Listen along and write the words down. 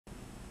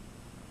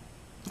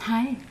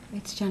Hi,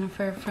 it's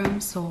Jennifer from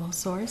Soul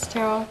Source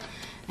Tarot,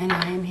 and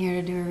I am here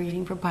to do a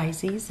reading for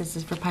Pisces. This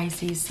is for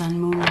Pisces,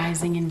 Sun, Moon,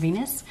 Rising, and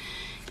Venus.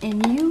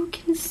 And you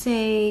can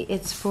say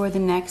it's for the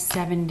next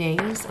 7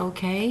 days,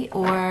 okay?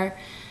 Or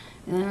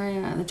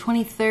the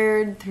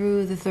 23rd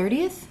through the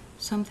 30th,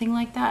 something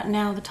like that.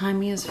 Now the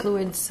timing is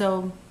fluid,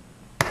 so,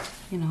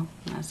 you know,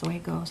 that's the way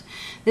it goes.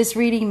 This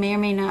reading may or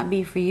may not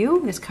be for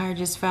you. This card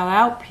just fell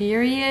out.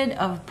 Period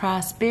of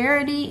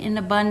prosperity and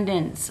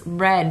abundance.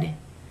 Red.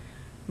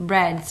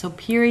 So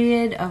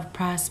period of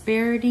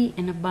prosperity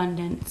and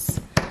abundance.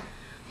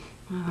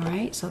 All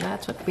right, so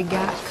that's what we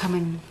got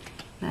coming.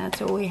 That's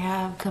what we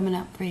have coming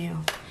up for you.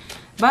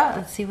 But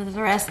let's see what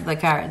the rest of the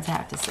cards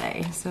have to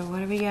say. So what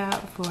do we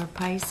got for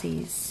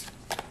Pisces?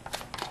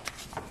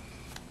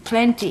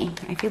 Plenty.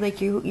 I feel like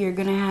you're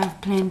gonna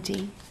have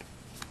plenty.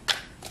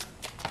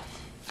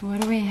 What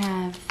do we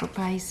have for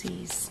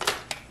Pisces?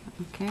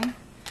 Okay.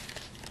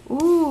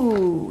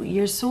 Ooh,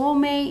 your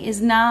soulmate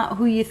is not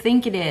who you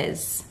think it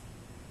is.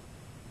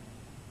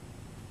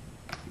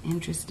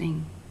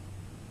 Interesting.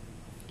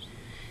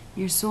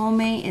 Your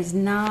soulmate is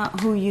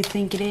not who you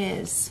think it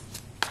is.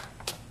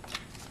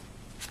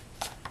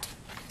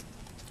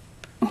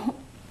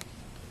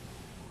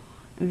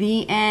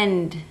 The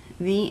end.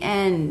 The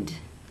end.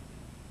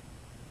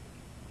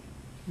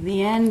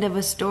 The end of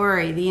a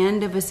story. The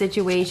end of a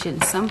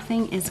situation.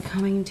 Something is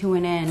coming to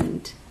an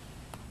end.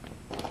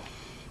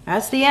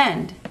 That's the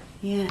end.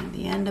 Yeah,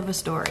 the end of a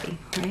story,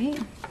 right?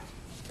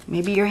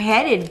 Maybe you're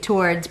headed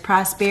towards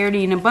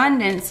prosperity and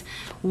abundance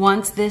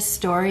once this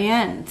story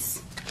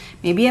ends.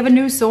 Maybe you have a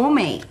new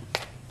soulmate.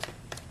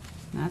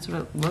 That's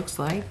what it looks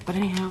like. But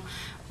anyhow,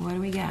 what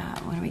do we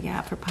got? What do we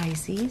got for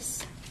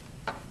Pisces?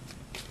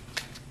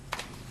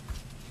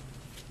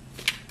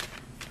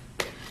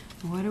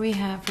 What do we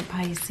have for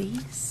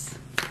Pisces?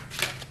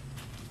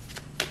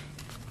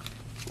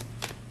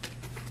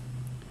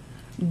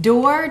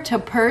 Door to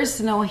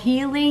personal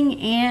healing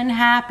and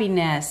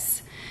happiness.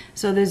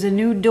 So there's a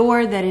new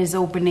door that is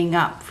opening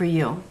up for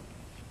you.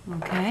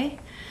 Okay?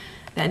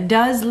 That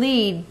does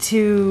lead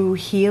to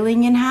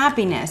healing and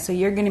happiness. So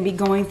you're going to be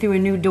going through a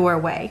new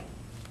doorway.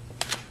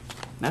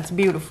 That's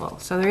beautiful.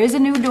 So there is a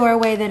new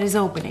doorway that is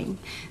opening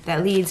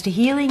that leads to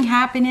healing,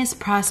 happiness,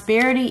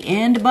 prosperity,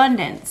 and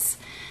abundance.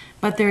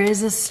 But there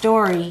is a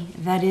story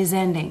that is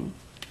ending.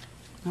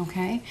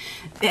 Okay?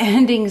 The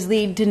endings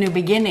lead to new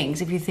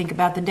beginnings. If you think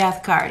about the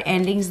Death card,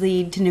 endings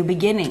lead to new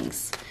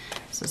beginnings.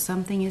 So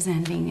something is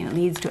ending and it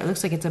leads to, it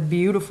looks like it's a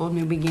beautiful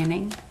new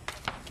beginning.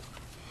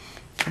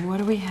 And what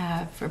do we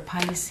have for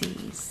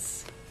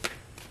Pisces?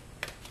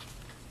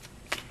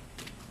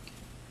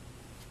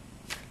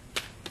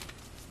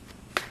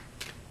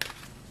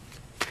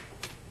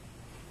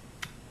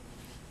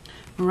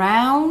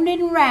 Round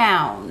and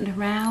round,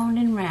 round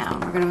and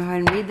round. We're going to go ahead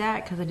and read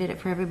that because I did it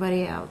for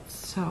everybody else.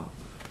 So,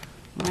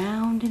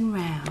 round and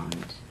round.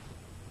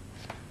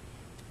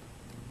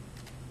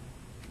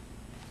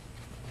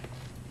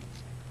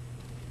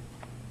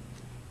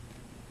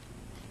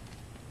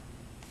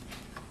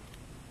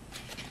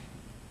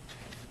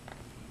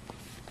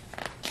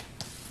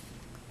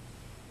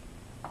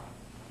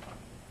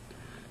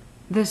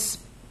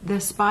 The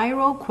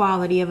spiral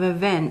quality of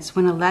events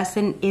when a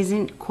lesson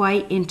isn't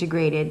quite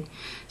integrated.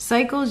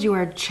 Cycles you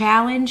are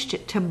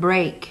challenged to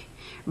break.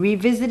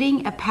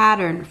 Revisiting a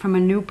pattern from a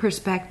new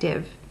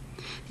perspective.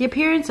 The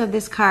appearance of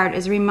this card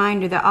is a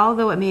reminder that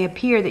although it may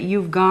appear that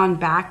you've gone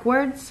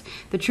backwards,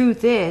 the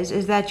truth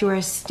is that you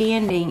are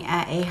standing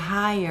at a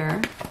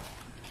higher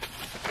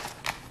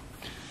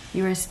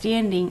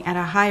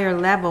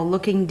level,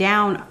 looking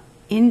down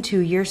into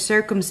your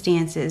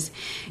circumstances.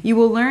 You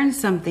will learn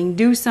something,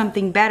 do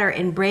something better,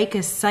 and break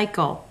a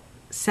cycle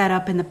set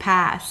up in the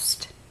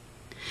past.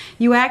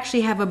 You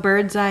actually have a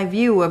bird's eye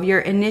view of your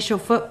initial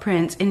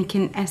footprints and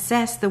can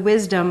assess the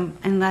wisdom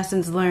and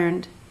lessons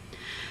learned.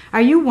 Are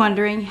you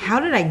wondering, how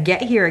did I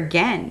get here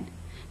again?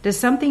 Does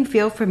something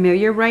feel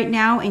familiar right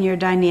now in your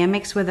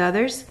dynamics with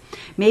others?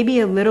 Maybe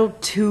a little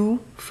too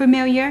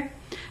familiar?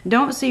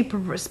 Don't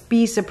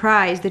be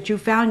surprised that you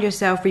found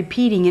yourself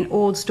repeating an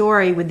old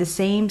story with the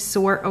same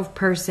sort of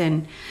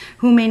person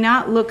who may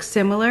not look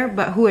similar,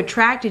 but who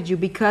attracted you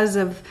because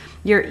of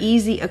your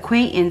easy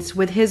acquaintance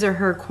with his or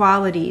her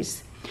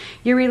qualities.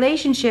 Your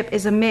relationship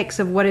is a mix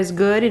of what is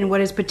good and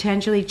what is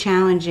potentially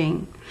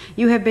challenging.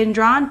 You have been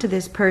drawn to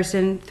this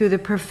person through the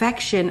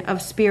perfection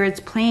of Spirit's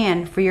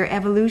plan for your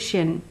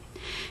evolution.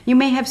 You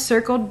may have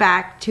circled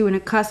back to an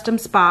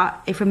accustomed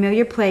spot, a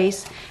familiar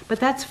place, but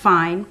that's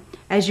fine,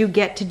 as you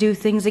get to do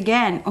things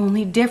again,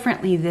 only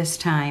differently this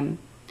time.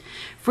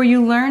 For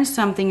you learned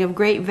something of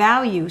great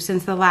value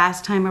since the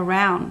last time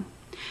around.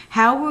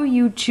 How will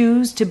you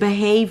choose to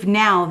behave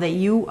now that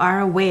you are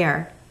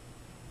aware?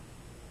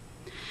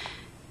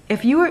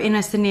 If you are in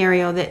a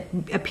scenario that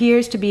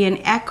appears to be an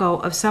echo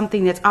of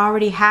something that's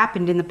already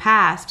happened in the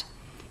past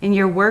in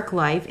your work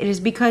life, it is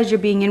because you're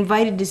being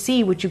invited to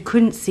see what you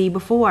couldn't see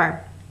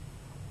before.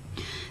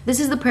 This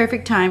is the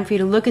perfect time for you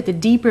to look at the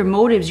deeper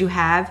motives you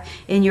have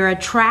in your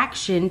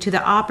attraction to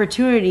the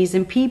opportunities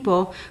and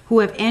people who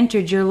have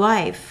entered your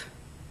life.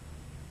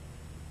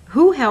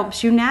 Who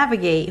helps you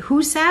navigate?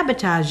 Who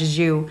sabotages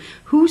you?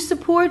 Who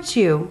supports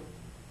you?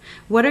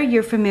 What are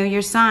your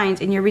familiar signs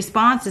and your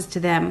responses to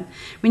them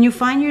when you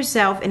find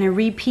yourself in a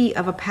repeat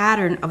of a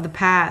pattern of the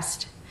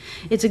past?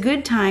 It's a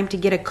good time to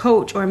get a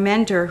coach or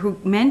mentor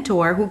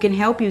who can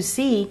help you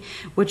see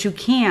what you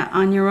can't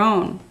on your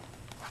own.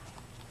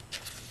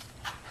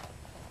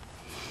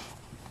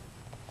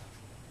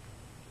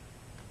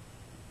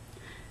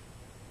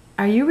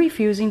 Are you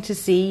refusing to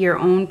see your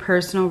own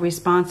personal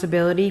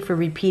responsibility for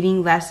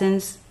repeating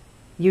lessons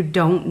you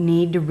don't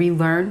need to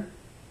relearn?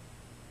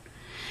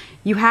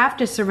 You have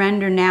to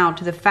surrender now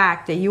to the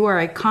fact that you are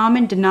a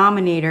common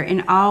denominator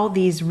in all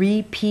these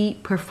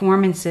repeat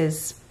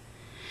performances.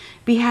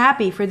 Be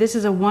happy, for this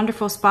is a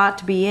wonderful spot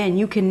to be in.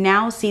 You can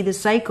now see the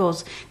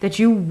cycles that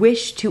you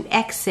wish to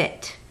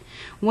exit.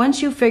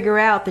 Once you figure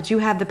out that you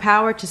have the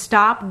power to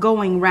stop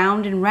going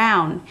round and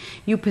round,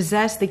 you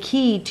possess the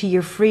key to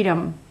your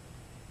freedom.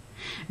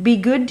 Be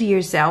good to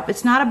yourself.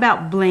 It's not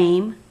about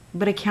blame,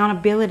 but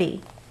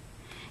accountability.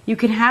 You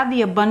can have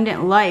the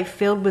abundant life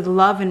filled with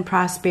love and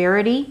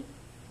prosperity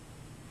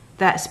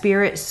that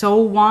spirit so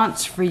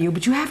wants for you,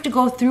 but you have to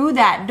go through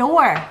that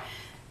door.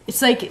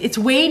 It's like it's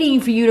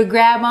waiting for you to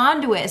grab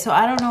onto it. So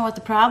I don't know what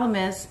the problem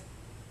is,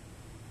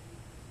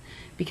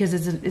 because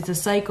it's a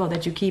cycle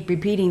that you keep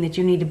repeating, that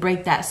you need to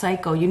break that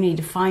cycle. You need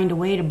to find a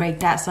way to break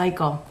that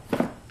cycle.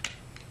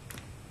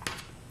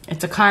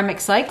 It's a karmic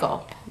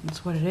cycle.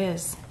 That's what it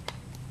is.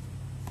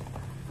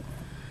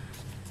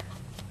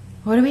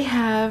 What do we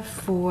have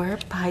for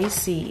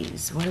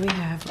Pisces? What do we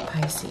have for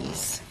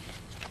Pisces?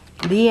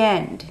 The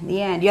end.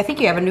 The end. I think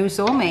you have a new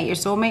soulmate. Your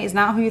soulmate is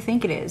not who you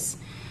think it is.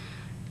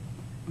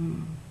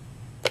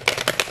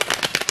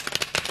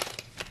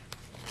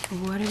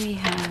 What do we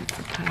have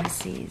for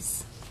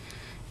Pisces?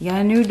 You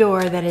got a new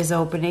door that is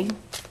opening.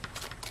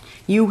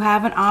 You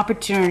have an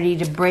opportunity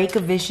to break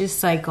a vicious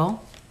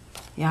cycle.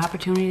 The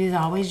opportunity is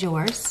always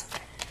yours.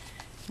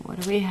 What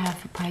do we have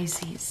for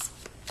Pisces?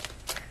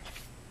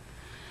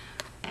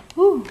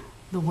 Whew.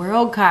 The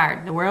World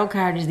card. The World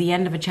card is the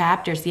end of a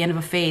chapter. It's the end of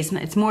a phase.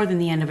 It's more than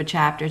the end of a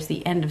chapter. It's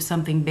the end of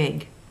something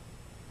big.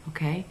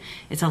 Okay?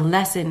 It's a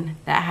lesson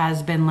that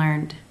has been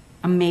learned.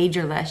 A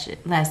major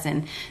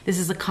lesson. This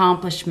is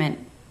accomplishment.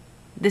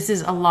 This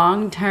is a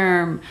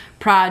long-term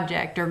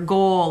project or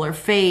goal or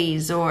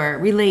phase or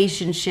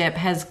relationship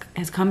has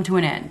come to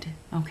an end.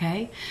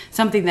 Okay?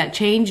 Something that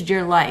changed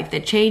your life,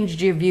 that changed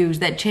your views,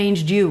 that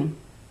changed you.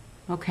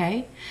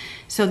 Okay?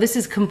 So this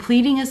is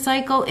completing a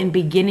cycle and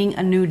beginning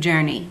a new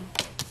journey.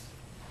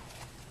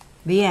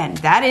 The end.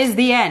 That is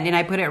the end. And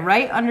I put it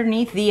right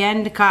underneath the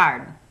end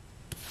card.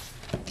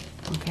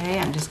 Okay,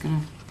 I'm just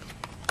going to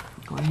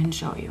go ahead and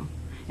show you.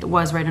 It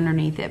was right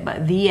underneath it,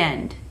 but the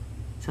end.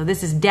 So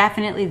this is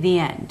definitely the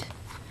end.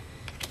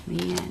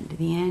 The end,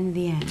 the end,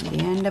 the end.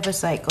 The end of a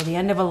cycle. The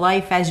end of a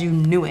life as you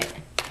knew it.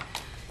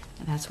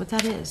 And that's what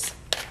that is.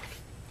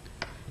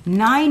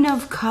 Nine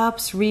of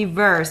Cups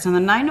reversed. And the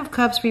Nine of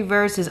Cups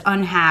reversed is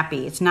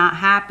unhappy. It's not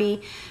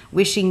happy.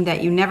 Wishing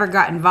that you never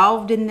got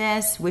involved in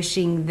this.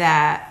 Wishing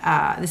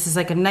that this is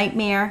like a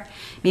nightmare.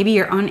 Maybe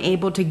you're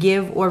unable to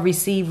give or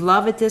receive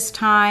love at this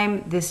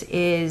time. This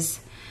is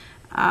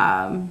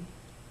a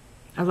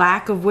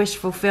lack of wish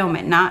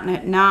fulfillment.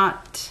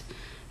 Not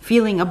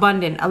feeling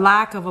abundant. A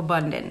lack of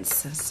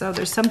abundance. So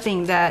there's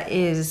something that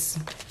is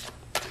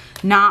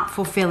not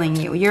fulfilling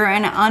you. You're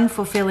in an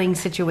unfulfilling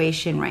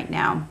situation right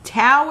now.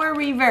 Tower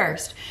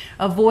reversed.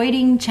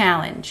 Avoiding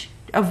challenge.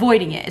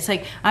 Avoiding it. It's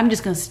like, I'm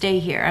just going to stay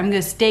here. I'm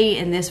going to stay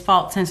in this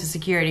false sense of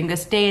security. I'm going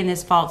to stay in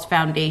this false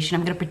foundation.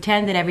 I'm going to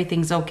pretend that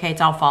everything's okay. It's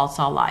all false,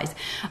 all lies.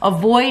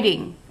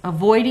 Avoiding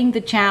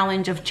the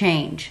challenge of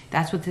change.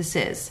 That's what this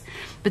is.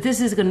 But this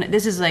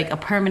is like a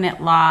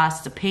permanent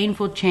loss, a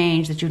painful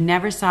change that you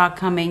never saw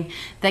coming,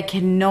 that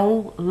can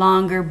no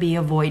longer be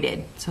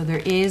avoided. So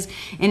there is,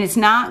 and it's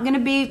not going to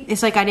be,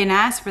 it's like I didn't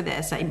ask for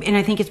this. And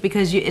I think it's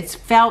because it's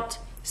felt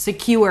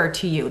secure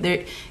to you.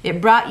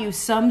 It brought you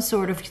some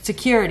sort of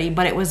security,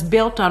 but it was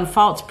built on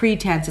false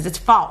pretenses. It's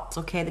false,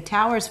 okay? The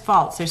Tower is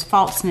false. There's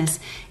falseness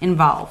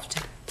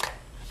involved.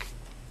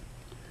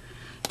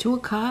 Two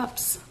of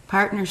Cups,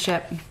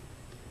 partnership.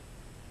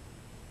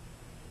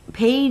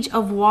 Page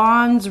of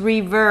Wands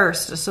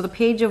reversed. So the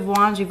Page of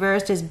Wands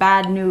reversed is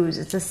bad news.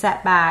 It's a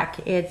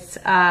setback. It's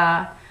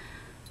a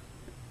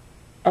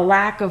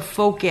lack of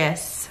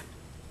focus.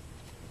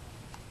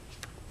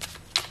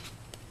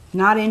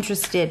 Not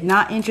interested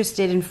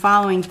in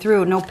following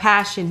through. No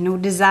passion, no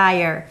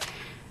desire,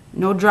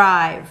 no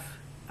drive.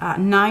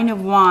 Nine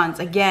of Wands,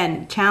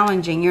 again,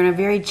 challenging. You're in a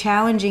very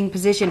challenging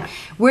position.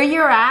 Where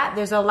you're at,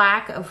 there's a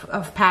lack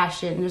of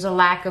passion. There's a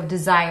lack of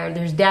desire.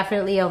 There's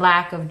definitely a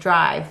lack of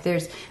drive.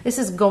 This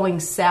is going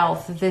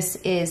south. This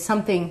is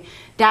something,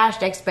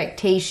 dashed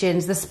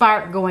expectations, the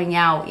spark going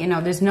out. You know,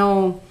 there's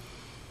no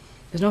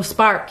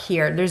spark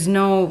here. There's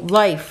no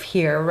life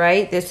here,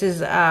 right? This is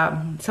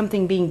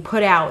something being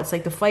put out. It's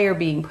like the fire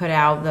being put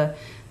out.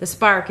 The The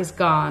spark is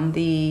gone.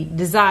 The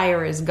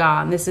desire is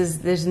gone.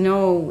 There's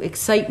no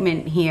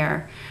excitement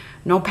here.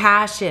 No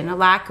passion, a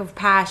lack of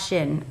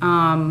passion.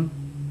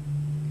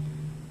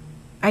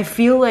 I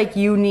feel like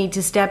you need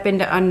to step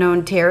into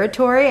unknown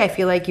territory. I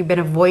feel like you've been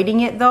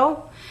avoiding it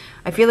though.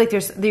 I feel like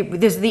there's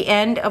the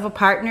end of a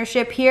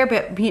partnership here,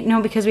 but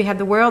because we have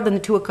the world and the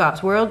Two of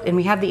Cups, world, and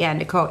we have the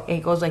end. It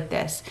goes like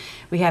this.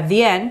 We have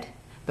the end,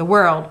 the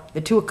world,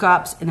 the Two of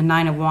Cups, and the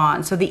Nine of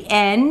Wands. So the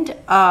end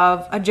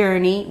of a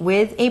journey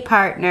with a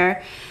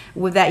partner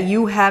that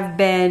you have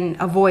been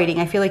avoiding.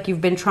 I feel like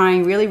you've been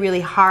trying really, really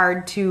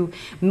hard to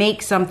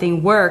make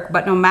something work,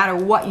 but no matter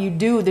what you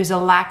do, there's a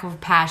lack of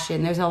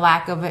passion, there's a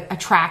lack of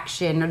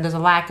attraction, or there's a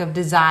lack of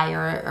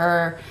desire,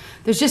 or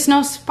there's just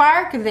no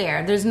spark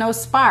there. There's no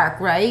spark,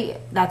 right?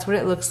 That's what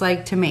it looks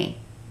like to me.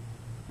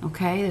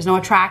 Okay? There's no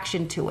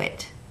attraction to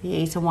it. The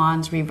Ace of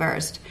Wands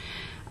reversed.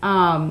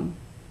 I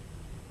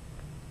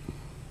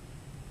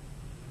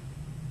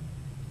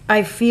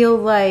feel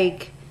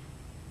like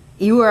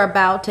you are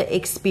about to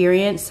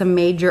experience some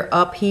major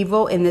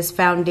upheaval in this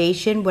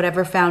foundation,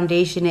 whatever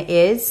foundation it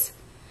is.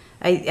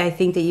 I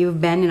think that you've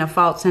been in a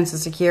false sense of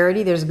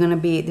security. There's going to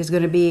be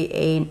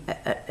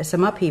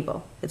some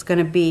upheaval. It's going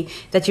to be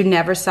that you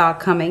never saw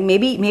coming.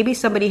 Maybe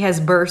somebody has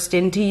burst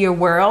into your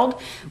world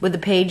with the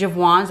Page of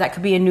Wands. That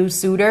could be a new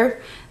suitor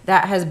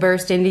that has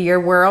burst into your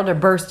world or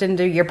burst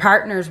into your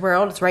partner's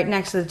world. It's right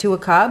next to the Two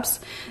of Cups.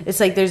 It's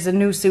like there's a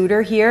new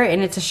suitor here,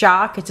 and it's a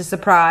shock. It's a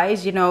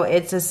surprise.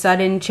 It's a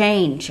sudden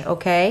change,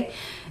 okay?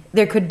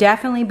 There could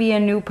definitely be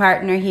a new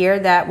partner here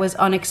that was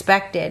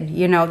unexpected,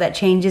 that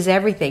changes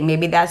everything.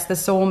 Maybe that's the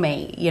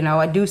soulmate.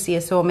 I do see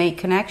a soulmate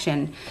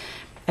connection.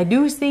 I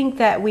do think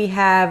that we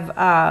have,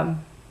 I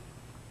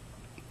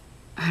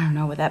don't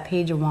know, with that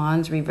Page of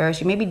Wands reverse,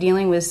 you may be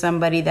dealing with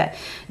somebody that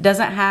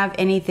doesn't have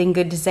anything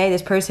good to say.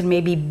 This person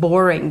may be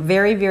boring,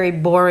 very, very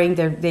boring.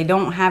 They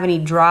don't have any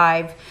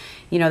drive.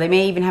 They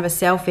may even have a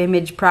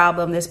self-image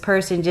problem. This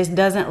person just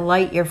doesn't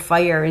light your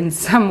fire in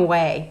some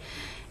way.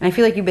 And I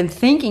feel like you've been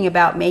thinking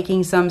about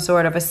making some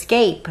sort of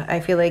escape. I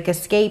feel like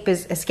escape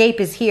is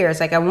here. It's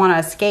like, I want to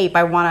escape.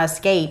 I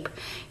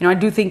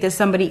do think that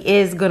somebody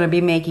is going to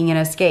be making an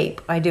escape.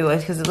 I do,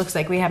 because it looks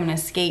like we have an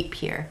escape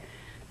here.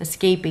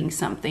 Escaping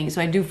something.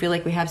 So I do feel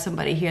like we have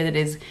somebody here that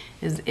is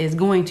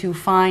going to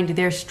find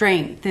their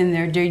strength and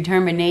their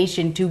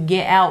determination to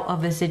get out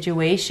of a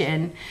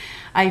situation.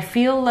 I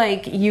feel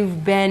like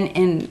you've been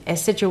in a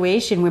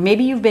situation where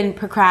maybe you've been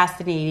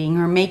procrastinating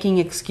or making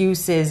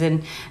excuses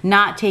and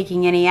not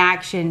taking any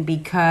action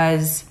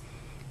because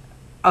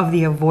of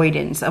the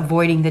avoiding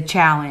the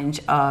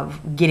challenge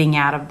of getting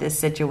out of this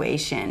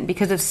situation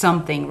because of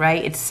something,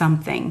 right? It's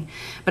something.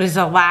 But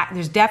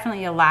there's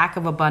definitely a lack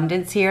of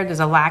abundance here.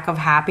 There's a lack of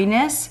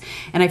happiness.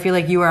 And I feel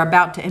like you are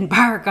about to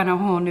embark on a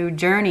whole new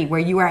journey where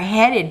you are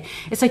headed.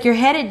 It's like you're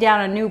headed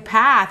down a new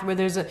path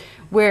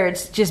where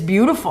it's just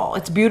beautiful.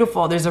 It's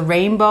beautiful. There's a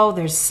rainbow,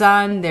 there's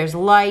sun, there's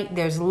light,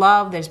 there's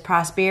love, there's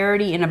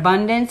prosperity and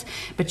abundance.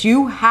 But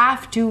you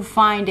have to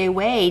find a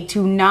way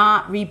to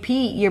not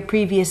repeat your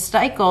previous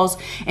cycles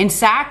and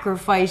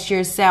sacrifice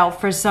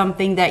yourself for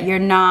something that you're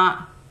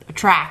not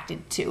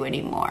attracted to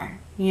anymore.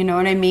 You know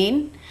what I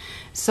mean?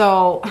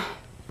 So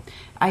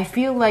I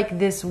feel like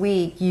this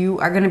week you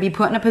are going to be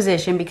put in a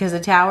position, because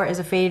the Tower is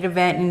a fated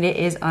event and it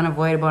is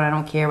unavoidable, and I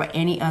don't care what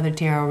any other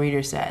tarot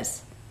reader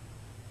says.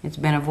 It's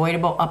been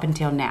avoidable up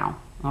until now,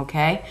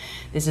 okay?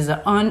 This is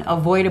an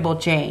unavoidable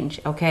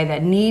change, okay,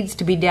 that needs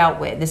to be dealt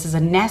with. This is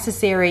a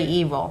necessary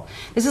evil.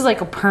 This is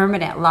like a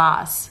permanent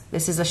loss.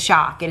 This is a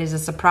shock. It is a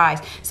surprise.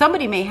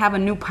 Somebody may have a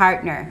new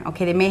partner,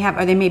 okay?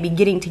 They may be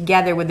getting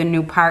together with a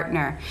new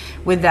partner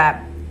with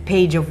that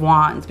Page of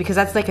Wands, because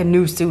that's like a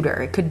new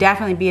suitor. It could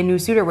definitely be a new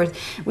suitor where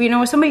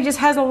somebody just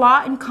has a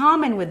lot in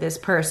common with this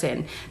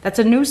person. That's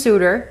a new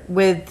suitor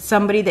with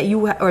somebody that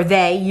you or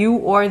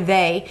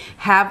they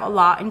have a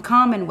lot in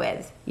common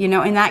with,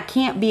 and that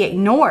can't be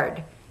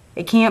ignored.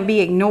 It can't be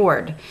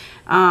ignored.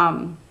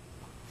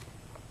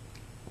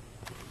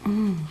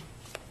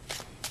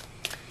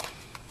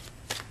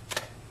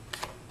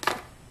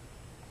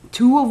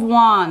 Two of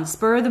Wands,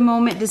 spur of the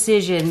moment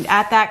decision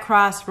at that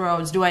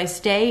crossroads. Do I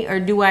stay or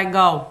do I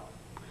go?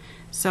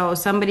 So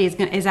somebody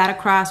is at a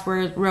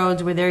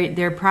crossroads where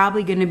they're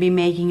probably going to be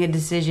making a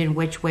decision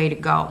which way to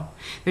go.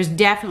 There's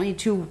definitely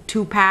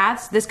two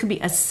paths. This could be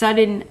a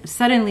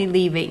suddenly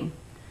leaving.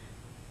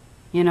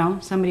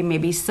 Somebody may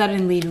be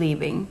suddenly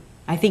leaving.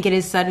 I think it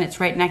is sudden.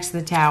 It's right next to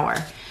the Tower.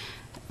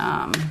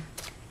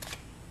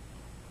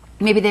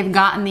 Maybe they've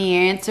gotten the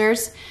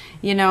answers,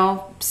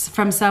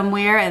 from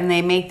somewhere, and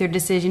they make their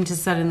decision to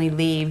suddenly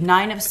leave.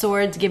 Nine of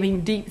Swords,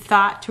 giving deep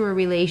thought to a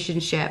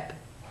relationship.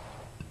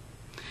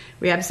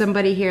 We have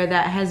somebody here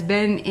that has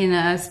been in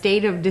a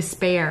state of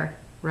despair,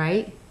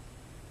 right?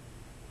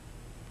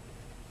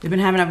 They've been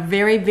having a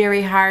very,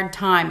 very hard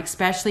time,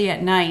 especially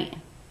at night.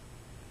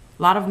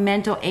 A lot of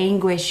mental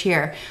anguish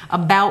here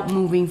about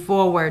moving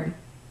forward.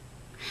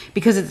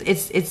 Because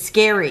it's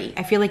scary.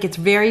 I feel like it's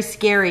very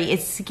scary.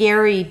 It's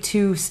scary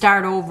to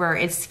start over.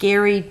 It's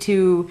scary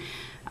to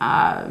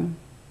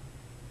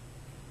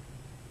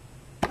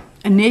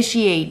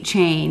initiate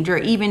change or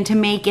even to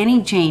make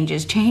any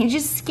changes. Change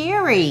is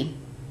scary.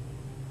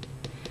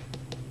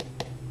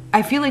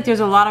 I feel like there's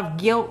a lot of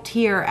guilt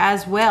here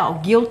as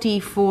well. Guilty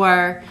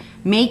for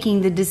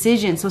making the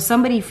decision. So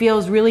somebody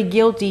feels really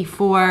guilty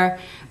for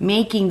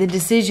making the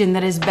decision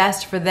that is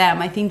best for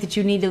them. I think that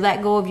you need to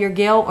let go of your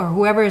guilt, or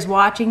whoever is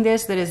watching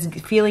this that is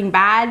feeling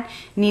bad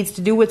needs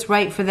to do what's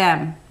right for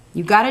them.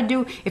 You got to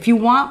do, if you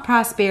want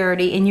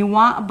prosperity and you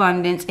want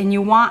abundance and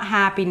you want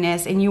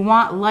happiness and you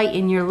want light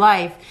in your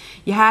life,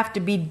 you have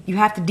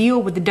to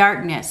deal with the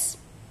darkness.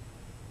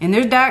 And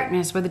there's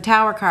darkness with the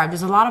Tower card.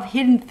 There's a lot of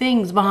hidden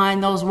things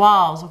behind those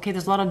walls. Okay,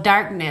 there's a lot of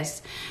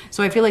darkness.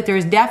 So I feel like there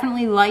is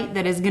definitely light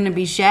that is going to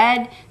be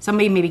shed.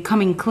 Somebody may be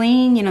coming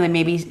clean. You know, they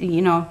may be,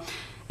 you know,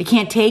 they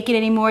can't take it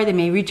anymore. They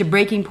may reach a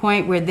breaking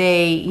point where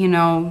they, you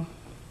know,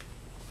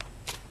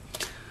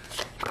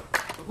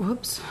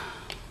 whoops.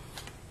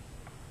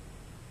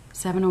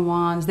 Seven of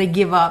Wands. They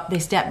give up. They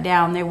step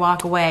down. They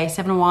walk away.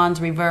 Seven of Wands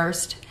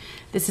reversed.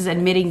 This is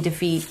admitting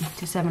defeat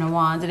to Seven of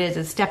Wands. It is.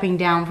 It's stepping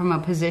down from a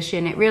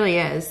position. It really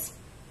is.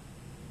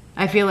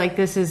 I feel like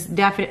this is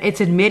definitely, it's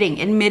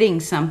admitting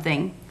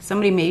something.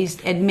 Somebody may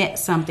admit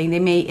something. They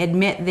may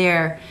admit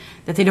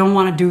that they don't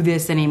want to do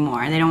this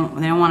anymore. They don't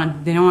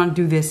want to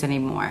do this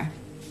anymore.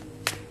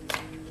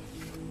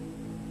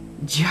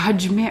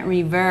 Judgment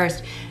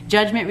reversed.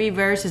 Judgment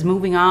reversed is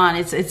moving on.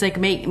 It's like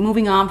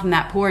moving on from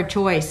that poor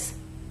choice.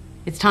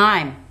 It's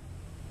time.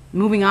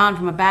 Moving on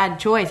from a bad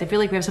choice. I feel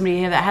like we have somebody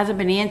here that hasn't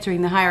been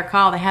answering the higher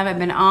call. They haven't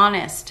been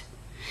honest.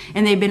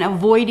 And they've been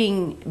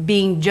avoiding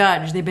being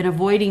judged. They've been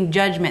avoiding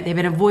judgment. They've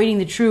been avoiding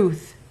the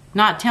truth.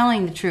 Not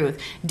telling the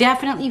truth.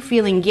 Definitely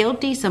feeling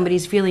guilty.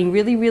 Somebody's feeling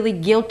really, really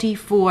guilty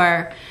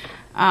for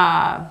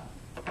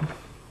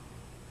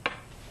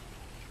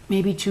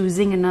maybe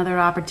choosing another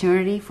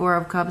opportunity. Four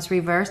of Cups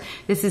reversed.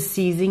 This is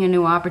seizing a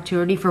new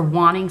opportunity for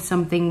wanting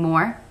something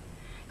more.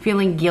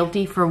 Feeling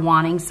guilty for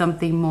wanting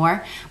something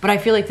more. But I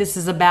feel like this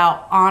is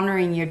about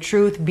honoring your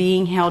truth,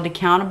 being held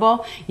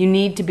accountable. You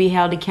need to be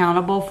held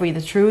accountable for the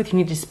truth. You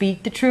need to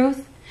speak the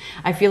truth.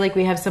 I feel like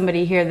we have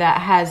somebody here that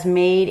has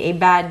made a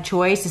bad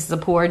choice. This is a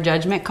poor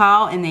judgment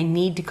call, and they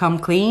need to come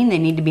clean. They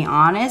need to be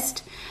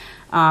honest.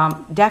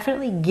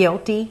 Definitely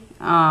guilty.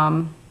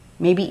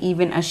 Maybe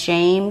even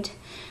ashamed.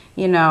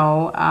 You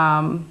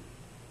know,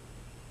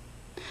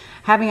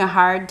 having a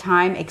hard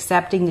time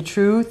accepting the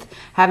truth,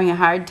 having a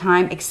hard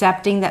time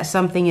accepting that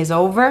something is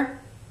over.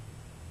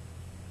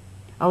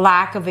 A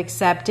lack of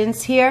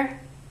acceptance here.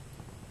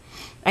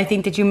 I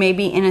think that you may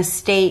be in a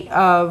state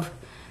of,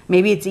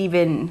 maybe it's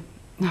even,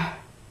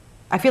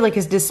 I feel like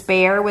it's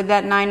despair with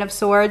that Nine of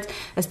Swords,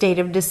 a state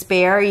of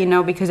despair, you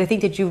know, because I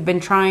think that you've been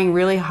trying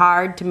really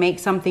hard to make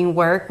something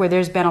work where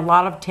there's been a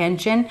lot of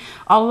tension,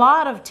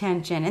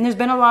 and there's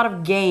been a lot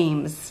of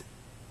games.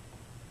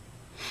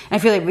 I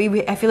feel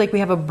like we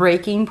have a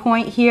breaking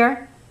point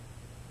here.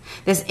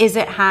 This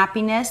isn't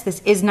happiness.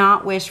 This is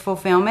not wish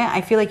fulfillment.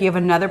 I feel like you have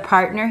another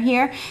partner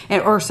here,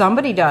 or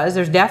somebody does.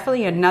 There's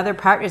definitely another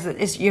partner.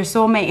 Your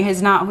soulmate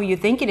is not who you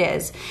think it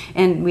is.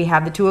 And we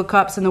have the Two of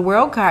Cups and the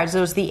World cards.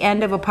 So it's the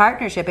end of a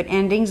partnership, and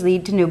endings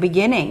lead to new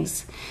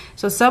beginnings.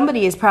 So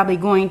somebody is probably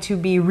going to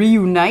be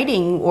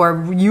reuniting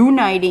or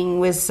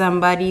uniting with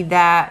somebody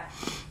that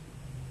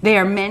they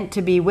are meant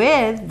to be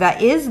with,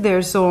 that is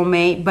their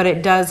soulmate, but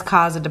it does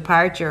cause a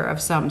departure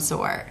of some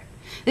sort.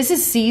 This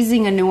is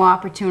seizing a new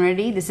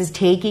opportunity. This is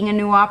taking a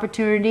new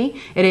opportunity.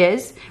 It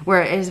is.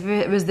 Whereas if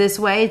it was this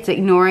way, it's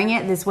ignoring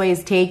it. This way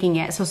is taking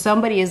it. So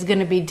somebody is going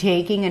to be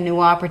taking a new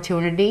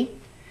opportunity.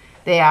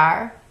 They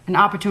are. An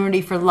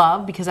opportunity for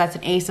love, because that's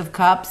an Ace of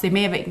Cups. They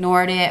may have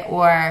ignored it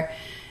or,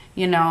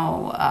 you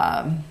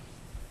know,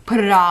 put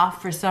it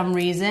off for some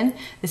reason.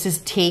 This is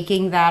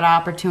taking that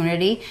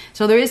opportunity.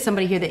 So there is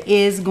somebody here that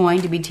is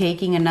going to be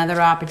taking another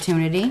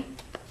opportunity.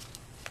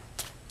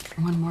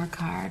 One more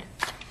card.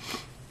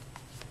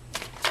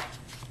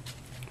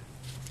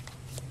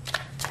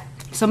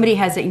 Somebody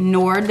has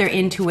ignored their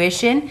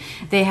intuition.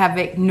 They have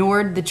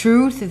ignored the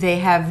truth. They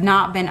have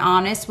not been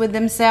honest with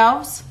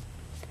themselves.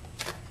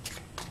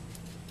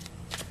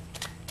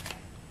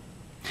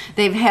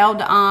 They've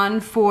held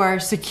on for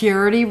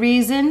security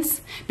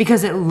reasons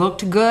because it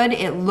looked good.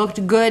 It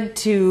looked good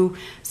to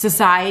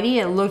society.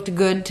 It looked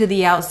good to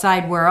the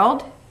outside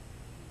world.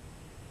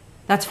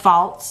 That's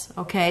false,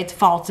 okay? It's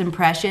false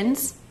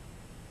impressions.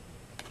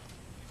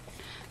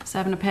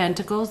 Seven of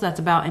Pentacles, that's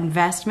about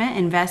investment,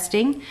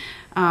 investing.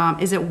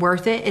 Is it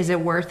worth it? Is it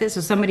worth it?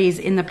 So somebody's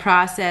in the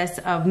process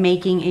of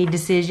making a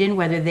decision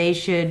whether they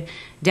should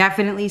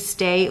definitely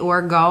stay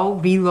or go,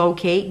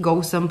 relocate,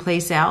 go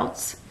someplace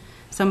else.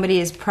 Somebody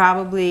is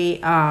probably,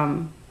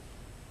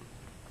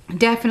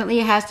 definitely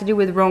it has to do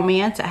with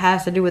romance. It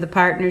has to do with a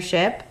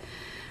partnership.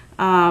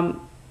 I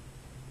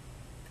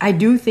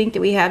do think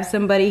that we have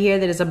somebody here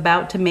that is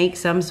about to make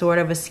some sort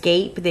of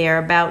escape. They are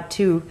about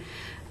to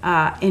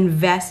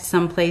invest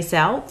someplace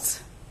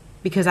else,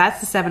 because that's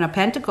the Seven of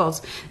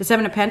Pentacles. The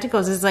Seven of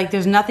Pentacles is like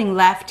there's nothing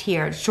left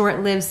here.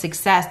 Short-lived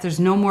success. There's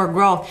no more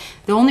growth.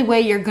 The only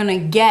way you're going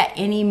to get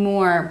any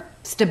more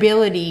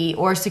stability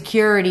or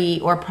security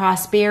or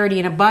prosperity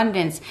and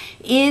abundance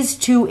is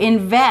to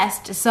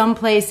invest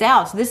someplace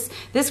else.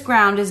 This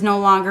ground is no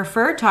longer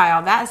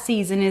fertile. That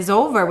season is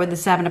over with the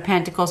Seven of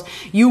Pentacles.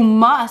 You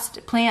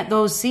must plant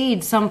those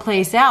seeds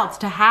someplace else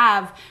to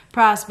have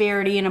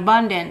prosperity and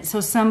abundance.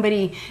 So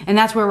somebody, and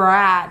that's where we're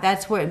at.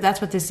 That's what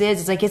this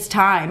is. It's like, it's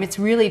time. It's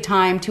really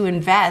time to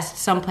invest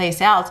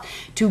someplace else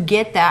to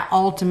get that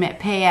ultimate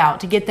payout,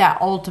 to get that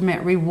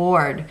ultimate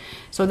reward.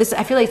 So this,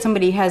 I feel like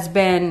somebody has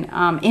been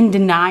in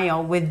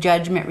denial with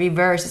Judgment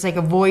reverse. It's like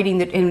avoiding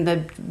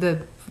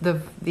the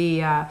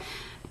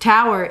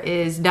Tower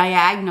is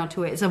diagonal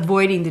to it. It's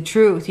avoiding the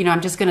truth. You know,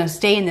 I'm just going to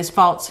stay in this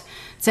false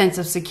sense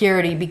of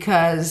security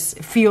because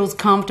it feels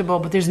comfortable,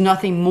 but there's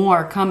nothing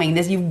more coming.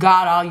 You've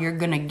got all you're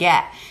going to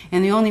get.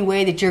 And the only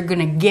way that you're going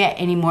to get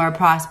any more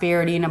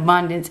prosperity and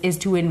abundance is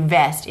to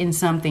invest in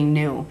something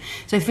new.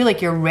 So I feel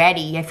like you're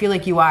ready. I feel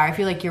like you are. I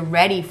feel like you're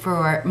ready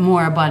for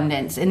more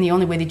abundance. And the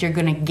only way that you're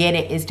going to get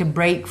it is to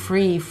break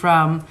free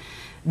from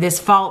this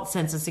false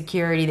sense of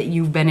security that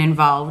you've been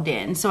involved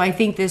in. So I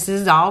think this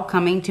is all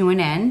coming to an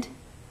end.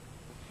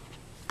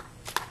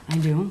 I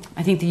do.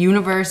 I think the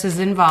universe is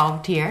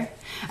involved here.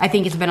 I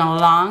think it's been a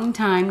long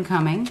time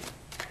coming.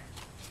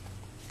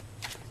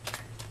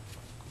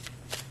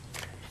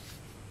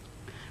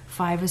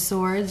 Five of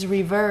Swords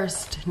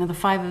reversed. Now the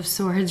Five of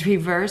Swords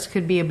reversed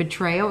could be a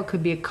betrayal. It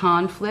could be a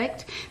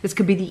conflict. This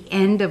could be the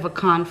end of a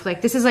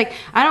conflict. This is like,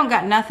 I don't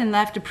got nothing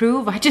left to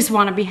prove. I just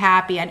want to be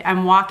happy.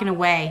 I'm walking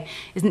away.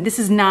 This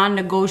is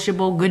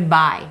non-negotiable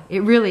goodbye.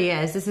 It really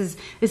is. This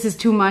is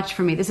too much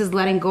for me. This is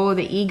letting go of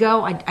the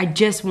ego. I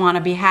just want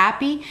to be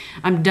happy.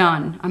 I'm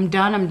done. I'm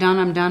done. I'm done.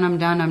 I'm done. I'm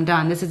done. I'm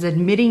done. This is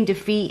admitting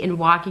defeat and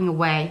walking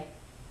away.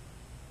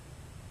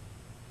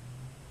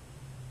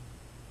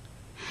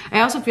 I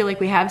also feel like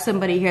we have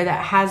somebody here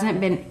that hasn't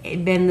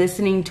been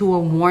listening to a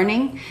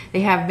warning.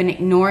 They have been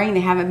ignoring. They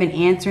haven't been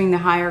answering the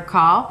higher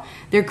call.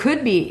 There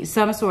could be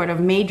some sort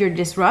of major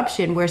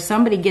disruption where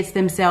somebody gets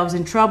themselves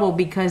in trouble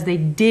because they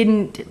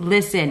didn't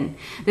listen.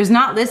 There's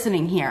not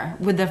listening here.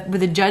 With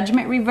the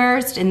Judgment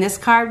reversed in this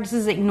card, this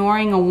is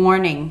ignoring a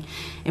warning.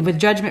 And with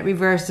Judgment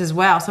reversed as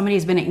well,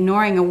 somebody's been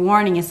ignoring a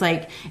warning. It's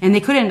like, and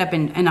they could end up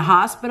in a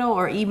hospital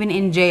or even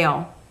in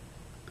jail.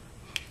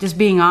 Just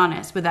being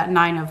honest with that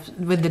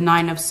the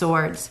Nine of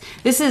Swords.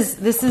 This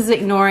is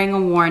ignoring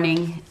a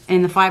warning,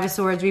 and the Five of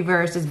Swords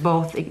reversed is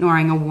both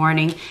ignoring a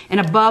warning.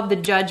 And above the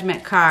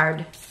Judgment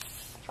card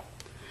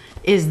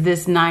is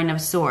this Nine of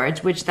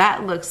Swords, which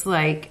that looks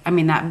like, I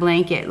mean, that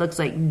blanket looks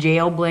like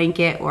jail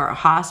blanket or a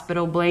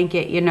hospital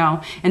blanket, you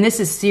know. And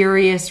this is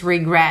serious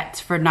regrets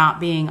for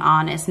not being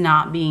honest,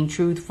 not being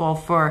truthful,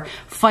 for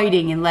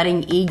fighting and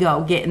letting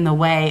ego get in the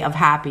way of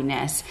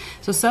happiness.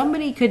 So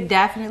somebody could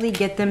definitely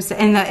get them,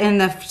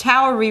 and the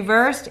Tower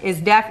reversed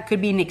is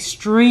could be an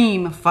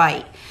extreme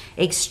fight.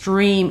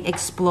 Extreme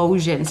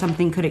explosion.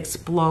 Something could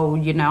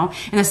explode, you know.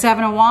 And the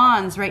Seven of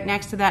Wands right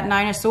next to that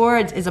Nine of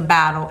Swords is a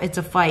battle. It's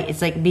a fight.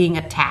 It's like being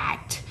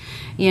attacked.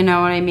 You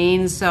know what I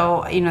mean?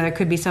 So, you know, there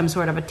could be some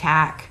sort of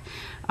attack.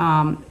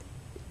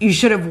 You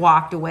should have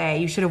walked away.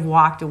 You should have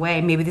walked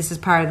away. Maybe this is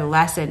part of the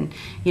lesson.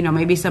 You know,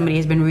 maybe somebody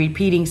has been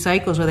repeating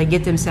cycles where they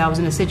get themselves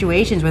into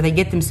situations where they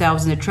get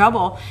themselves into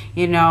trouble.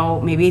 You know,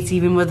 maybe it's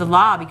even with the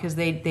law because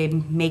they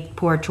make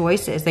poor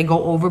choices. They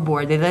go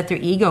overboard. They let their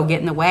ego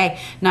get in the way.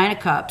 Nine of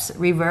Cups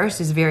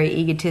reverse is very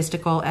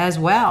egotistical as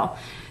well.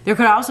 There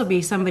could also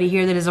be somebody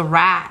here that is a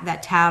rat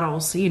that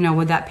tattles, you know,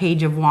 with that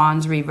Page of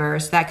Wands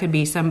reverse. That could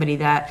be somebody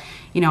that,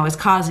 you know, is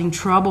causing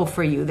trouble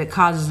for you, that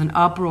causes an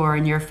uproar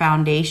in your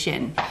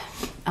foundation.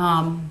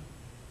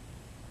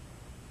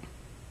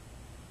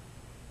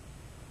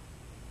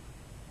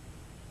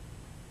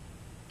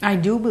 I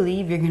do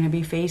believe you're going to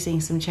be facing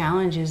some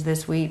challenges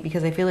this week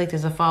because I feel like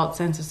there's a false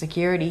sense of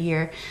security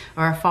here,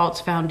 or a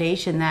false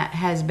foundation that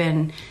has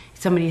been,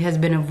 somebody has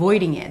been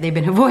avoiding it. They've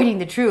been avoiding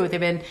the truth. They've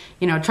been,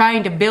 you know,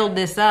 trying to build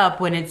this up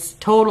when it's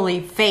totally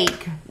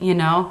fake, you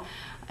know,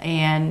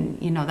 and,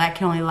 you know, that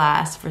can only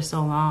last for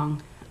so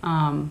long.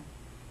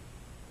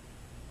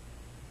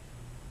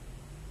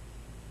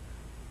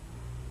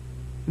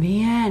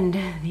 The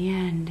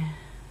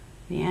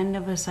end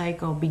of a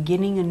cycle,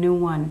 beginning a new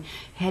one,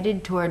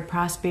 headed toward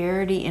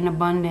prosperity and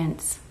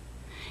abundance.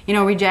 You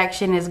know,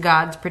 rejection is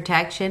God's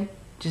protection,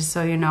 just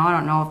so you know. I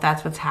don't know if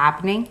that's what's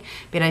happening,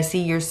 but I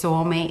see your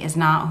soulmate is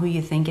not who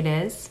you think it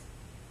is.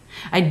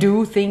 I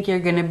do think you're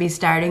going to be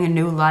starting a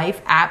new life.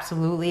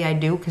 Absolutely, I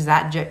do, because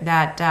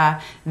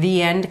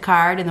the end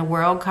card and the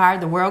world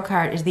card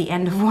is the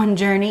end of one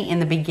journey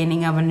and the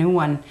beginning of a new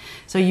one.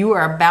 So you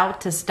are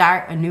about to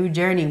start a new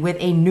journey with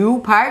a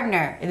new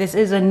partner. This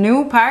is a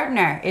new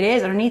partner. It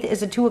is. Underneath it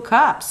is a Two of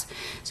Cups.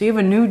 So you have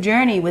a new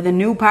journey with a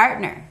new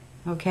partner.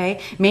 Okay?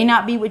 May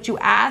not be what you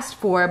asked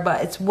for,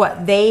 but it's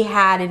what they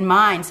had in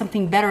mind.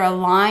 Something better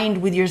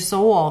aligned with your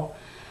soul.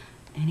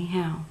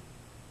 Anyhow,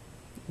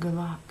 good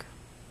luck.